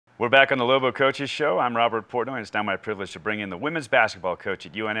We're back on the Lobo Coaches Show. I'm Robert Portnoy, and it's now my privilege to bring in the women's basketball coach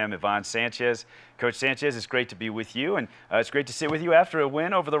at UNM, Yvonne Sanchez. Coach Sanchez, it's great to be with you, and it's great to sit with you after a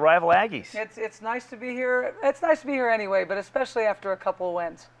win over the rival Aggies. It's nice to be here. It's nice to be here anyway, but especially after a couple of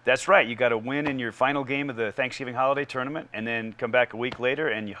wins. That's right. You got a win in your final game of the Thanksgiving holiday tournament, and then come back a week later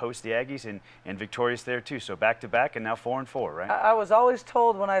and you host the Aggies and victorious there too. So back-to-back and now 4-4, right? I was always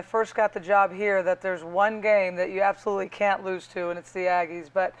told when I first got the job here that there's one game that you absolutely can't lose to, and it's the Aggies.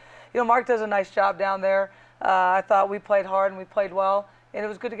 But you know, Mark does a nice job down there. I thought we played hard and we played well, and it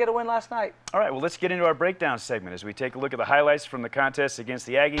was good to get a win last night. All right, well, let's get into our breakdown segment as we take a look at the highlights from the contest against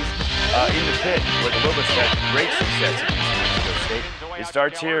the Aggies in the pit, where the Lobos had great success against New Mexico State. It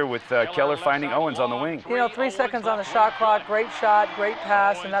starts here with Keller finding Owens on the wing. You know, 3 seconds on the shot clock, great shot, great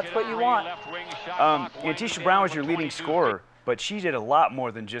pass, and that's what you want. Tisha Brown was your leading scorer, but she did a lot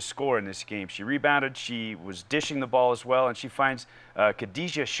more than just score in this game. She rebounded, she was dishing the ball as well, and she finds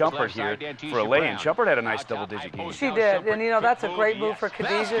Khadijah Shumpert here for a lay-in. Shumpert had a nice double-digit game. She did, and you know, that's a great move for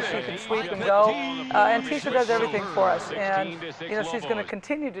Khadijah. She can sweep and go, and Tisha does everything for us, and you know, she's going to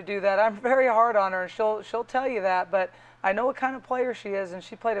continue to do that. I'm very hard on her, and she'll tell you that, but I know what kind of player she is, and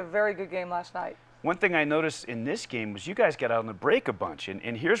she played a very good game last night. One thing I noticed in this game was you guys got out on the break a bunch, and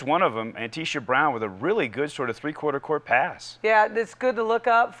here's one of them, Tisha Brown, with a really good sort of three-quarter court pass. Yeah, it's good to look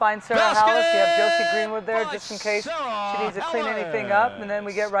up, find Sarah Hallis. You have Josie Greenwood there just in case she needs to clean anything up, and then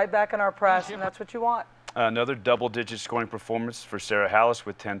we get right back in our press, and that's what you want. Another double-digit scoring performance for Sarah Hallis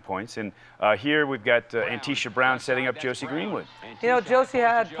with 10 points. And here we've got Tisha Brown setting up Josie Greenwood. You know, Josie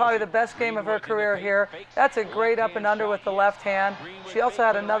had probably the best game of her career here. That's a great up and under with the left hand. She also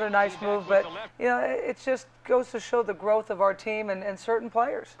had another nice move, but, you know, it just goes to show the growth of our team and certain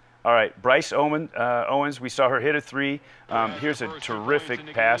players. All right, Bryce Owens, we saw her hit a three. Here's a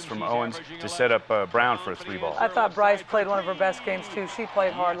terrific pass from Owens to set up Brown for a three-ball. I thought Bryce played one of her best games, too. She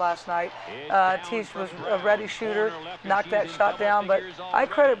played hard last night. Tish was a ready shooter, knocked that shot down, but I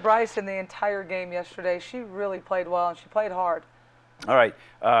credit Bryce in the entire game yesterday. She really played well, and she played hard. All right,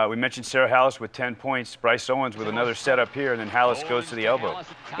 we mentioned Sarah Hallis with 10 points, Bryce Owens with another setup here, and then Hallis goes to the elbow.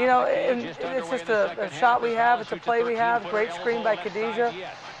 You know, it's just a shot we have, it's a play we have, great screen by Khadijah.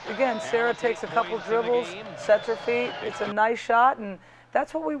 Again, Sarah takes a couple dribbles, sets her feet. It's a nice shot, and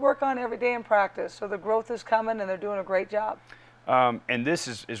that's what we work on every day in practice. So the growth is coming, and they're doing a great job. And this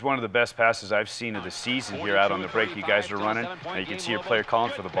is one of the best passes I've seen of the season here out on the break you guys are running. And you can see your player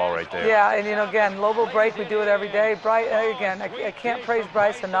calling for the ball right there. Yeah, and you know, again, Lobo break, we do it every day. Again, I can't praise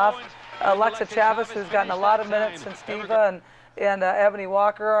Bryce enough. Alexa Chavez, who's gotten a lot of minutes since Diva and Ebony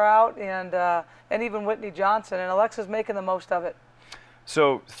Walker are out, and even Whitney Johnson, and Alexa's making the most of it.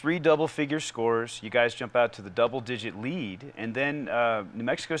 So 3 double-figure scores. You guys jump out to the double-digit lead, and then New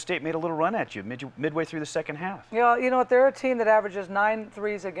Mexico State made a little run at you midway through the second half. You know what? They're a team that averages 9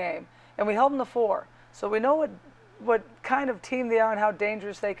 threes a game, and we held them to 4. So we know what kind of team they are and how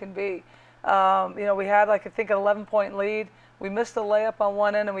dangerous they can be. You know, we had I think an 11-point lead. We missed a layup on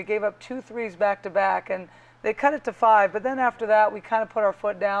one end, and we gave up 2 threes back-to-back, and they cut it to 5. But then after that, we kind of put our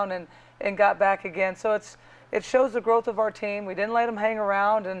foot down and got back again. So it shows the growth of our team. We didn't let them hang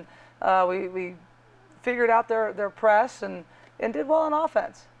around, and we figured out their press and did well on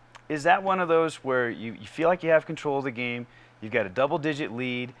offense. Is that one of those where you feel like you have control of the game, you've got a double-digit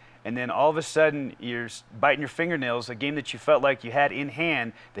lead, and then all of a sudden you're biting your fingernails, a game that you felt like you had in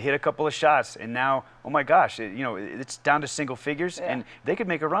hand to hit a couple of shots, and now, oh my gosh, you know, it's down to single figures, and they could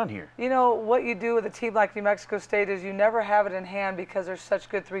make a run here. You know, what you do with a team like New Mexico State is you never have it in hand because they're such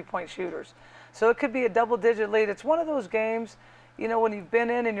good three-point shooters. So it could be a double-digit lead. It's one of those games, you know, when you've been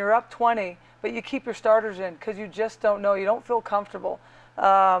in and you're up 20, but you keep your starters in because you just don't know. You don't feel comfortable. You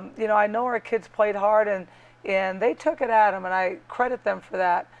know, I know our kids played hard, and they took it at them, and I credit them for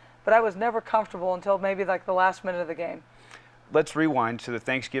that. But I was never comfortable until maybe like the last minute of the game. Let's rewind to the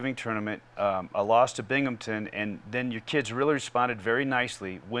Thanksgiving tournament, a loss to Binghamton, and then your kids really responded very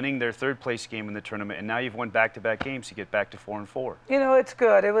nicely, winning their third-place game in the tournament, and now you've won back-to-back games to get back to 4-4. You know, it's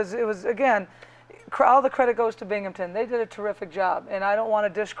good. It was again, all the credit goes to Binghamton. They did a terrific job, and I don't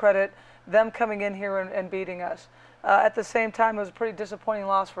want to discredit them coming in here and beating us. At the same time, it was a pretty disappointing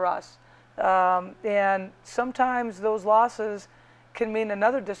loss for us, and sometimes those losses can mean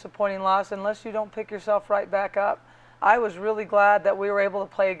another disappointing loss unless you don't pick yourself right back up. I was really glad that we were able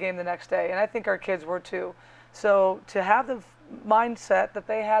to play a game the next day, and I think our kids were too. So to have the mindset that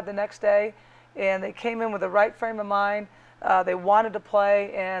they had the next day, and they came in with the right frame of mind, They wanted to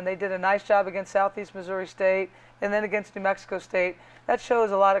play, and they did a nice job against Southeast Missouri State and then against New Mexico State. That shows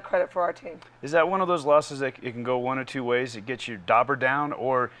a lot of credit for our team. Is that one of those losses that it can go one of two ways? It gets you dauber down,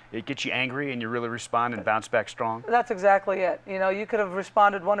 or it gets you angry and you really respond and bounce back strong? That's exactly it. You know, you could have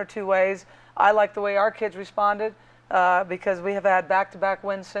responded one or two ways. I like the way our kids responded because we have had back-to-back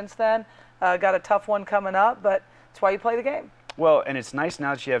wins since then. Got a tough one coming up, but it's why you play the game. Well, and it's nice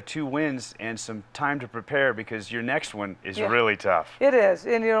now that you have 2 wins and some time to prepare, because your next one is really tough. It is,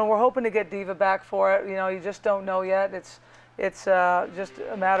 and you know, we're hoping to get Diva back for it. You know, you just don't know yet. It's just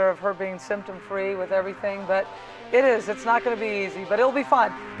a matter of her being symptom-free with everything, but it's not going to be easy, but it'll be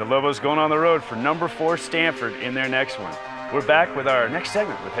fun. The Lobos going on the road for number 4 Stanford in their next one. We're back with our next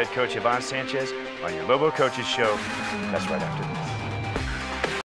segment with head coach Yvonne Sanchez on your Lobo Coaches Show. That's right after this.